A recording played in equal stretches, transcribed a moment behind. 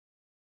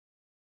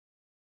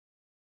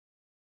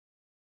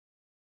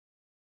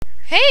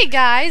Hey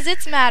guys,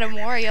 it's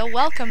MadameWario.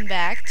 Welcome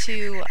back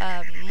to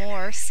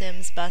more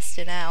Sims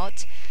Bustin'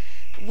 Out.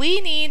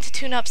 We need to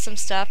tune up some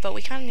stuff, but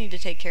we kind of need to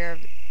take care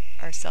of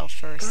ourselves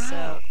first.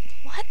 So,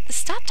 what?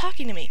 Stop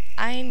talking to me.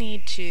 I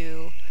need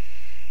to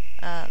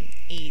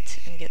eat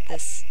and get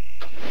this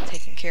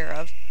taken care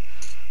of,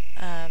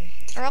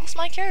 or else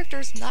my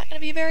character's not going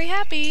to be very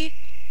happy.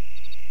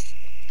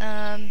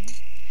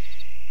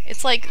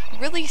 It's like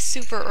really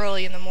super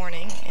early in the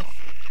morning, if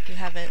you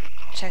haven't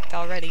checked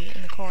already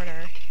in the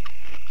corner.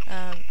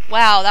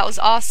 Wow, that was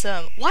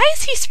awesome. Why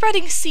is he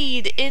spreading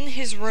seed in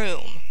his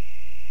room?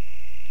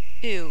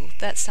 Ew,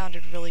 that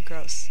sounded really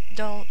gross.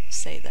 Don't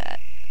say that.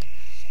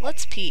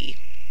 Let's pee.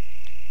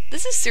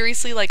 This is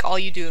seriously like all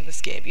you do in this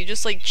game. You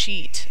just like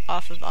cheat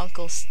off of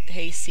Uncle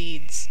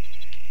Hayseed's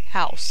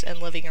house and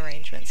living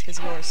arrangements, because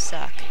yours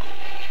suck.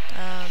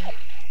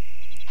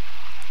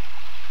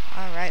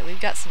 Alright, we've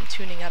got some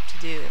tuning up to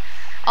do.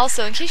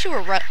 Also, in case you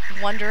were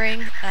wondering,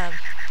 wow,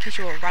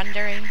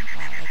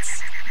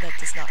 that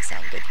does not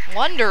sound good.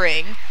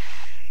 Wondering,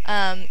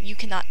 you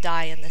cannot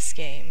die in this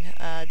game.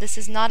 This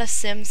is not a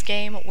Sims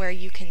game where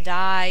you can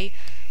die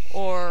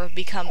or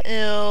become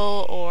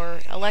ill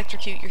or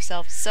electrocute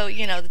yourself. So,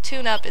 you know, the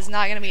tune-up is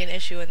not going to be an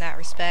issue in that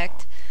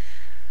respect.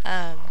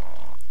 So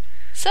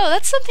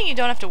that's something you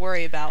don't have to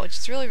worry about, which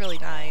is really, really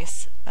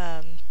nice.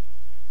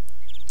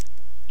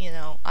 You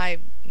know, I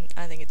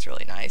think it's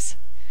really nice,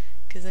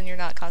 because then you're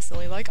not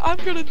constantly like, I'm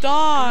gonna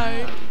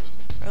die!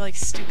 Or like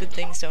stupid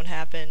things don't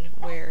happen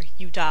where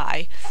you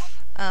die.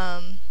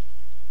 Alright.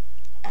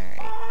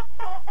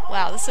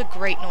 Wow, this is a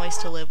great noise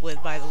to live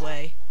with, by the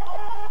way.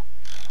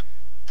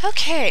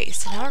 Okay,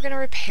 so now we're gonna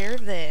repair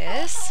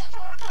this.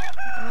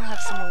 And we'll have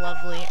some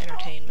lovely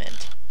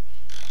entertainment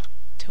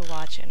to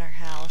watch in our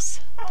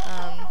house.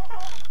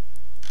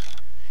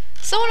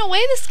 So in a way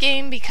this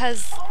game,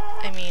 because,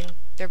 I mean,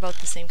 they're both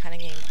the same kind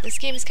of game. This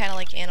game is kind of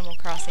like Animal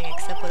Crossing,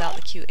 except without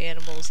the cute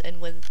animals, and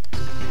with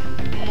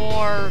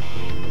more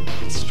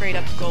straight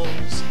up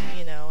goals,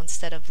 you know,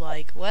 instead of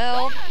like,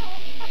 well,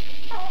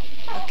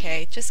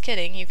 okay, just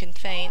kidding, you can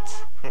faint.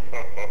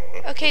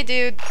 Okay,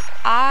 dude,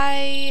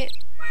 I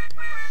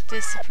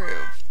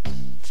disapprove.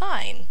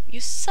 Fine, you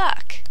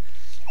suck.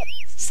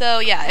 So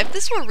yeah, if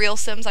this were real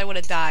Sims, I would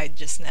have died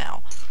just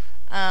now.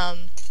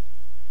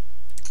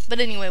 But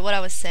anyway, what I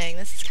was saying,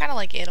 this is kind of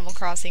like Animal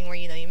Crossing, where,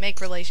 you know, you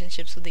make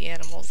relationships with the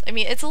animals. I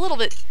mean, it's a little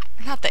bit,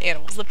 not the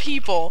animals, the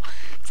people.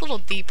 It's a little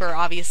deeper,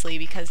 obviously,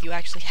 because you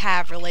actually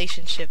have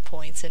relationship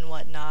points and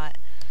whatnot.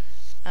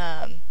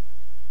 But,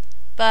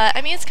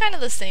 I mean, it's kind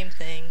of the same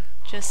thing,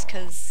 just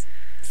because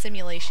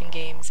simulation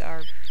games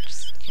are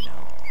just, you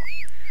know,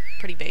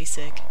 pretty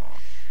basic,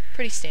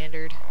 pretty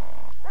standard.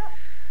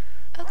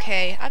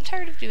 Okay, I'm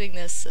tired of doing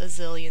this a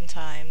zillion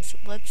times.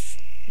 Let's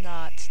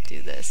not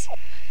do this.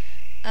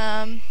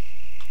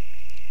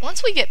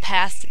 Once we get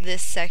past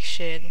this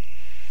section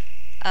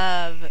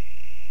of,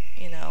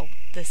 you know,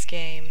 this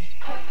game,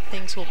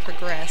 things will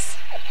progress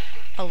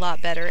a lot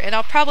better. And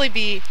I'll probably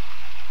be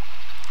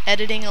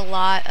editing a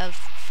lot of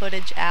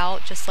footage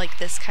out, just like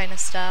this kind of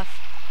stuff,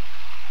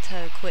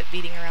 to quit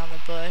beating around the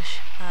bush.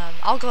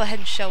 I'll go ahead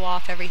and show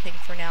off everything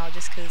for now,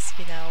 just because,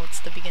 you know, it's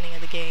the beginning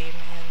of the game,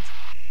 and,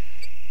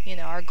 you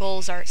know, our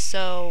goals aren't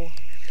so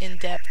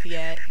in-depth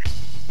yet.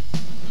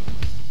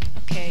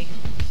 Okay.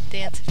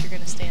 Dance if you're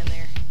gonna stand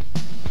there.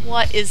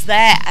 What is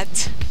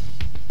that?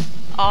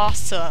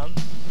 Awesome.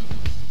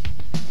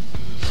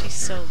 She's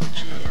so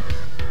legit.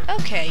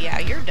 Okay, yeah,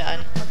 you're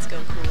done. Let's go,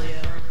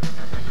 Coolio.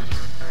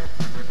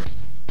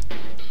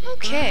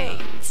 Okay,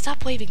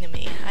 stop waving to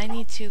me. I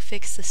need to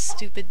fix this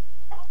stupid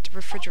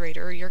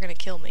refrigerator or you're gonna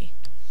kill me.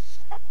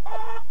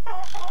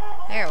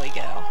 There we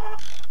go.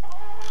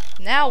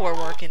 Now we're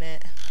working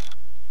it.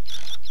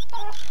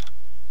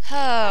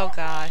 Oh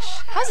gosh.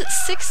 How's it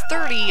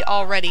 6:30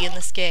 already in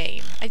this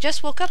game? I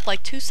just woke up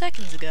like 2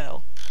 seconds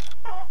ago.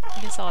 I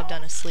guess all I've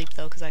done is sleep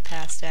though, because I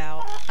passed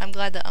out. I'm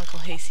glad that Uncle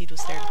Hayseed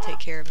was there to take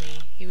care of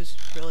me. He was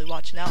really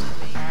watching out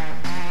for me.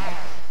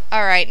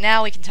 Alright,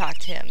 now we can talk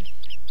to him.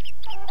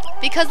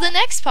 Because the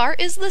next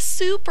part is the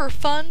super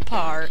fun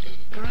part.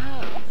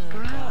 Oh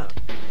god.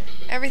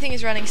 Everything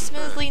is running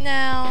smoothly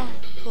now.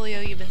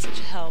 Coolio, you've been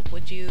such a help.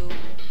 Would you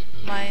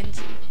mind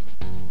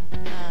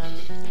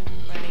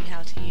learning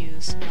how to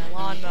use my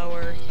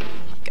lawnmower? Oh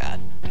my god,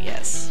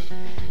 yes.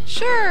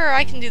 Sure,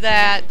 I can do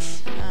that.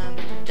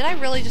 Did I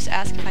really just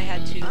ask if I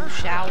had to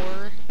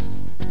shower?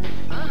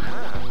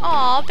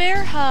 Aw,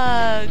 bear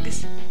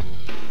hugs!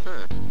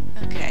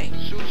 Okay.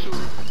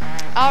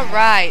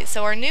 Alright,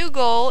 so our new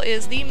goal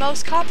is the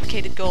most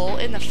complicated goal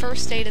in the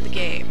first state of the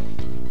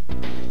game.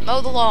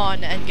 Mow the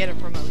lawn and get a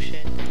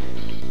promotion.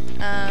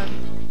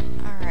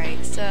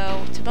 Alright,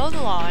 so to mow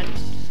the lawn,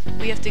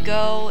 we have to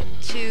go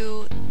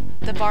to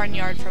the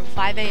barnyard from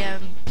 5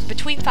 a.m.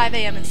 between 5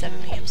 a.m. and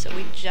 7 p.m. So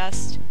we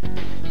just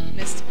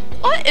missed.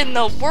 What in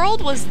the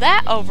world was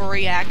that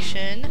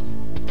overreaction?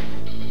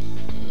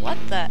 What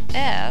the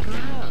F?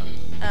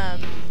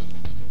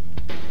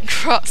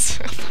 Gross.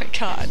 Oh my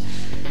god.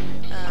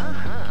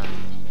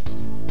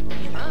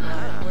 You know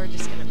what? We're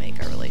just gonna make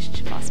our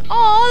relationship awesome. Oh,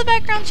 Oh, the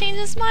background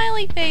changes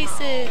smiley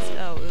faces.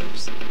 Oh,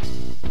 oops.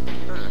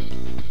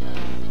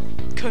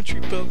 Country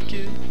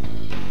bumpkin.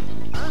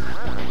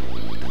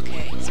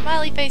 Okay,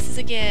 smiley faces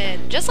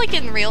again. Just like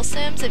in real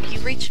Sims, if you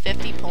reach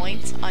 50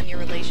 points on your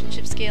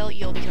relationship scale,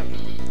 you'll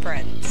become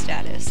friend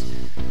status.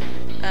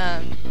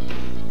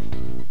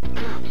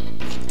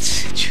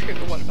 True,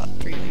 the one about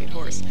the 3-legged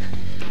horse.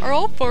 Are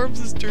all farms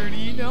as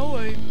dirty? Now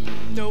I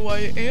know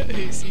why Aunt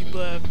Hayseed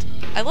left.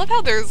 I love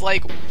how there's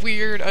like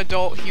weird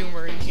adult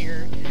humor in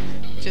here.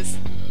 Just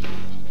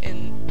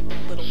in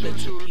little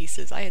bits and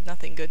pieces. I had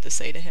nothing good to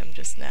say to him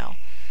just now.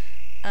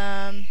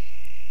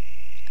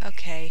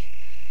 Okay.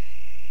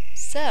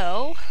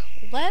 So,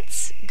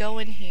 let's go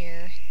in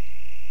here.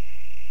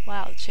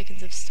 Wow, the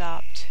chickens have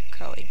stopped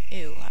crowing.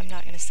 Ew, I'm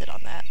not gonna sit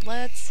on that.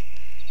 Let's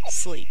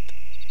sleep.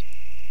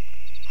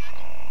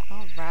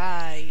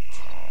 Alright.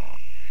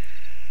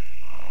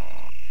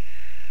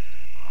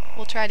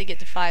 We'll try to get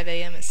to 5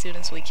 a.m. as soon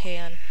as we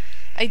can.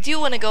 I do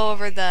want to go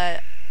over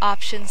the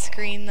options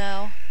screen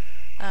though.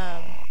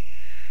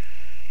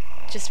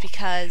 Just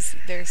because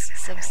there's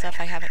some stuff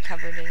I haven't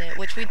covered in it,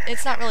 which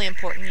it's not really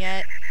important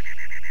yet.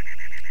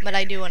 But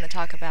I do want to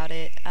talk about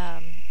it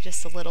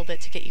just a little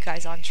bit to get you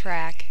guys on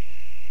track.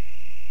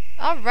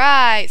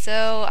 Alright,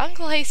 so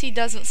Uncle Hasty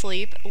doesn't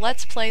sleep.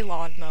 Let's play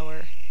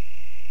Lawnmower.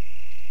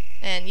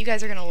 And you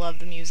guys are going to love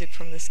the music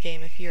from this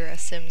game if you're a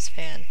Sims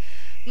fan.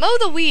 Mow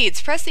the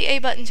weeds. Press the A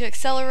button to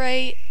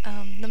accelerate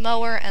the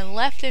mower and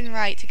left and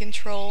right to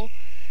control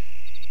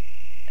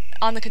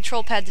on the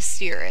control pad to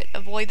steer it.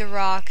 Avoid the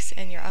rocks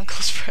and your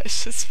uncle's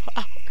precious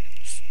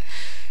flowers.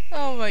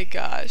 Oh my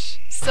gosh.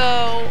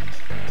 So,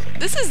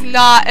 this is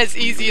not as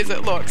easy as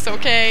it looks,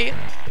 okay?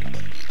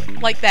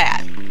 Like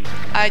that.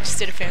 I just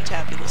did a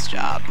fantabulous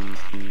job.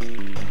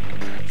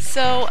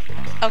 So,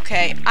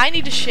 okay, I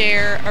need to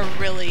share a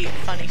really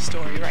funny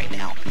story right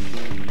now.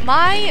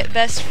 My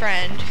best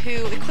friend,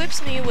 who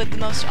equips me with the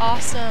most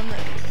awesome,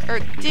 or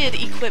did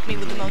equip me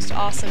with the most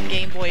awesome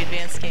Game Boy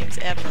Advance games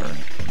ever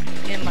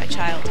in my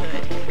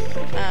childhood.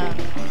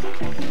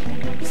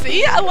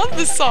 See? I love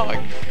this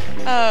song.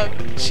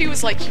 She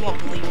was like, you won't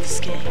believe this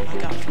game I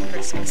got for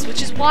Christmas,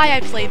 which is why I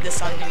played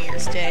this on New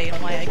Year's Day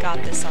and why I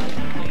got this on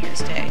New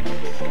Year's Day.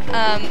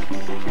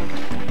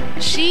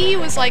 She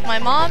was like, my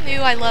mom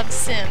knew I loved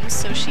Sims,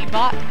 so she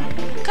bought...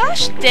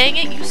 Gosh dang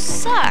it, you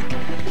suck!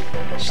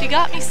 She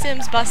got me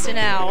Sims Bustin'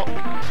 Out,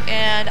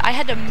 and I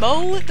had to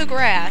mow the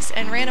grass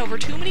and ran over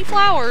too many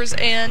flowers,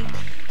 and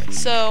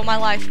so my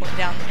life went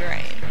down the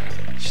drain.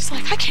 She's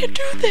like, I can't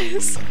do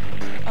this!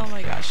 Oh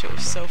my gosh, it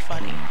was so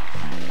funny.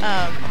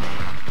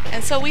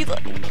 And so we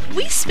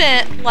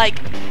spent like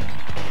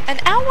an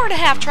hour and a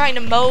half trying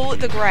to mow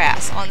the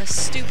grass on this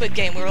stupid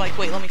game. We were like,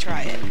 wait, let me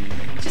try it.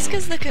 Just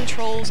because the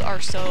controls are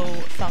so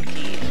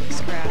funky in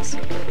this grass,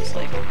 it was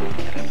like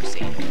nothing I've ever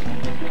seen.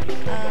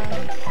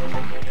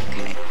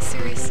 Okay,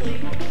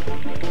 seriously?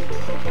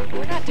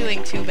 We're not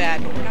doing too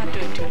bad, but we're not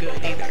doing too good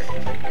either.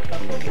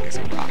 Okay, there's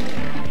a rock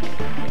there.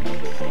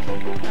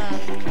 I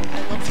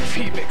love the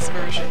remix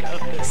version of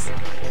this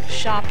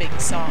shopping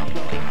song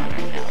going on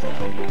right now,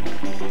 though.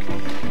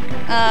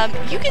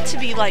 You get to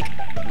be, like,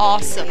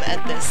 awesome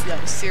at this,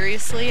 though.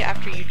 Seriously,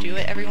 after you do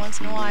it every once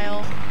in a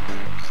while.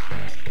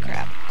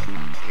 Crap.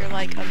 You're,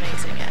 like,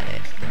 amazing at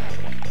it. No,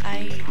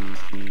 I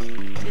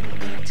didn't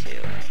mean to.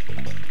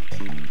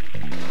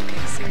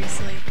 Okay,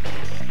 seriously.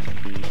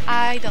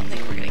 I don't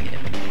think we're gonna get a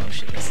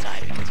promotion this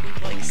time, because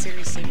we've, like,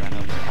 seriously run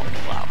over all the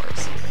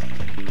flowers.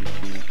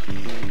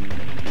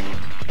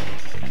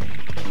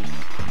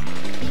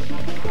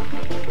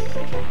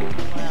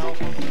 Well,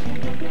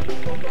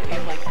 we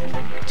have like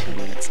 2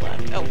 minutes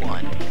left. Oh,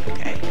 1.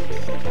 Okay.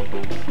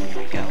 Here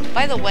we go.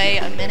 By the way,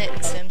 a minute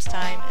in Sims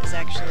time is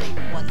actually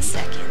 1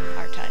 second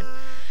our time.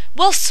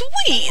 Well,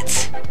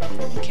 sweet!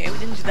 Okay, we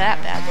didn't do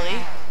that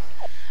badly.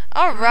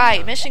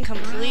 Alright, mission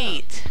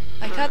complete.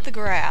 I cut the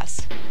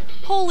grass.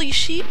 Holy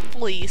sheep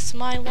fleece!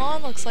 My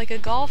lawn looks like a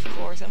golf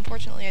course.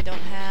 Unfortunately, I don't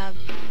have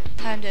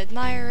time to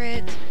admire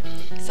it.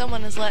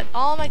 Someone has let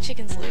all my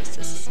chickens loose.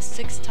 This is the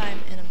 6th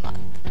time in a month.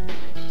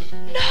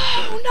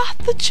 No, not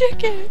the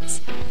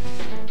chickens!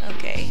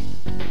 Okay.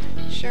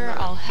 Sure,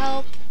 I'll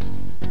help.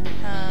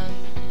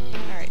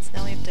 Alright, so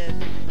now we have to...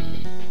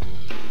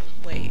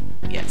 Wait,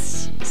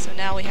 yes. So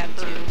now we have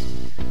to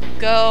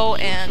go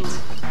and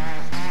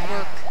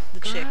work the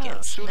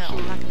chickens. No,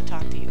 I'm not going to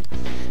talk to you.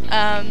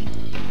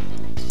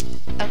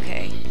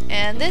 Okay,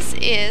 and this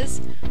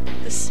is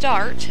the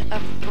start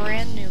of a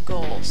brand new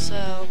goal.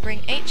 So,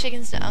 bring 8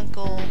 chickens to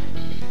Uncle,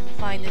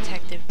 find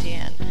Detective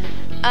Dan.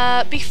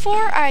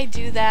 Before I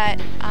do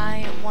that,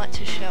 I want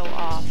to show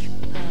off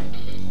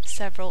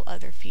several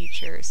other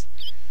features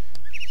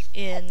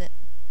in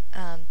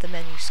the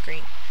menu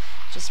screen,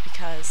 just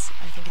because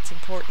I think it's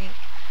important.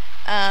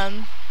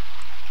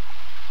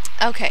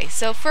 Okay,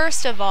 so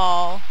first of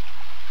all,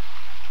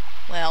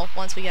 well,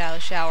 once we get out of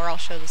the shower, I'll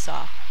show this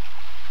off.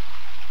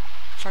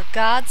 For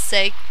God's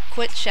sake,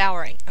 quit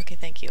showering. Okay,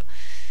 thank you.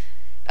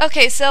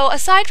 Okay, so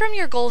aside from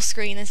your goal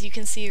screen, as you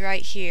can see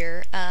right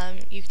here,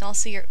 you can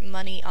also see your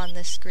money on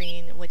this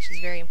screen, which is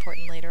very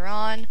important later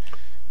on.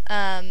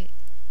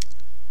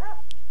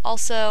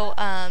 Also,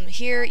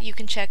 here you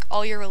can check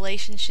all your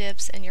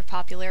relationships and your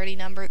popularity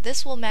number.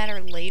 This will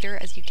matter later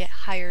as you get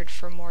hired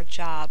for more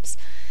jobs.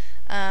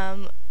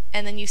 And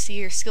then you see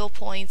your skill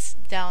points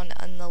down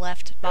on the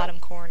left bottom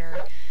corner.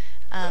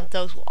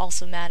 Those will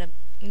also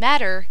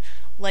matter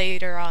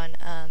later on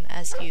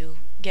as you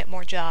get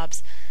more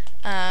jobs.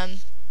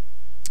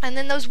 And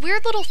then those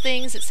weird little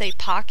things that say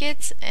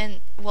pockets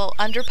and, well,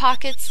 under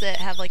pockets that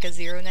have like a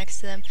 0 next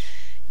to them,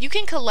 you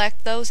can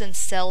collect those and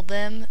sell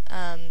them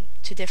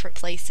to different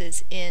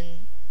places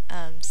in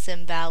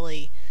Sim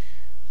Valley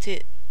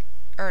to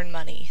earn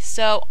money.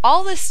 So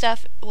all this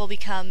stuff will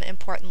become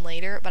important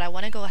later, but I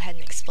want to go ahead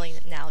and explain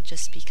it now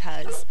just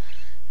because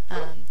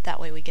that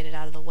way we get it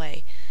out of the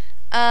way.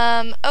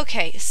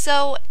 Okay,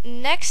 so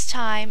next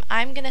time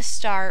I'm going to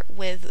start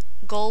with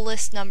goal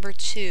list number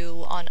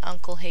 2 on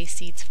Uncle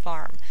Hayseed's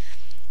farm.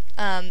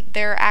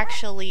 There are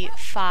actually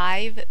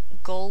 5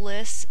 goal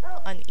lists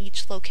on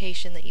each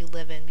location that you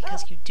live in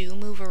because you do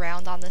move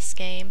around on this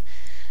game.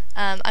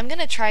 I'm going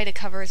to try to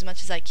cover as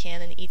much as I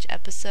can in each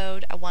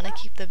episode. I want to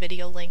keep the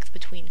video length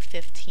between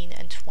 15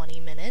 and 20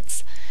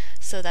 minutes,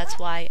 so that's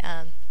why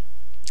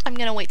I'm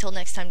going to wait till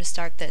next time to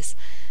start this.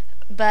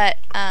 But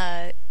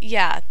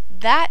yeah,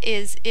 that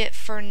is it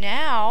for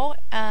now.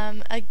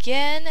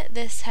 Again,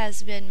 this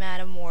has been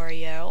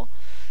MadameWario.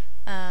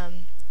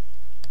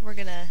 We're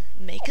gonna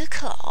make a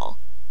call,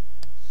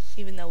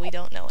 even though we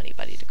don't know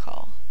anybody to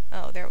call.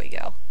 Oh, there we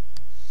go.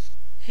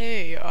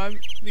 Hey, I'm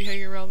be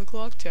hanging around the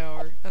clock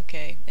tower.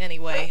 Okay,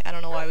 anyway, I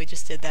don't know why we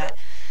just did that.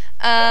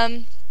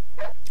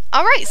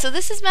 Alright, so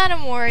this is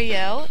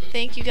MadameWario.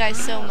 Thank you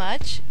guys so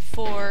much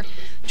for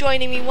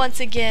joining me once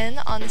again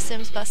on The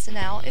Sims Bustin'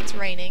 Out. It's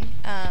raining.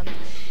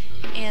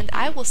 And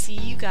I will see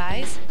you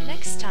guys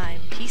next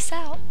time. Peace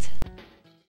out.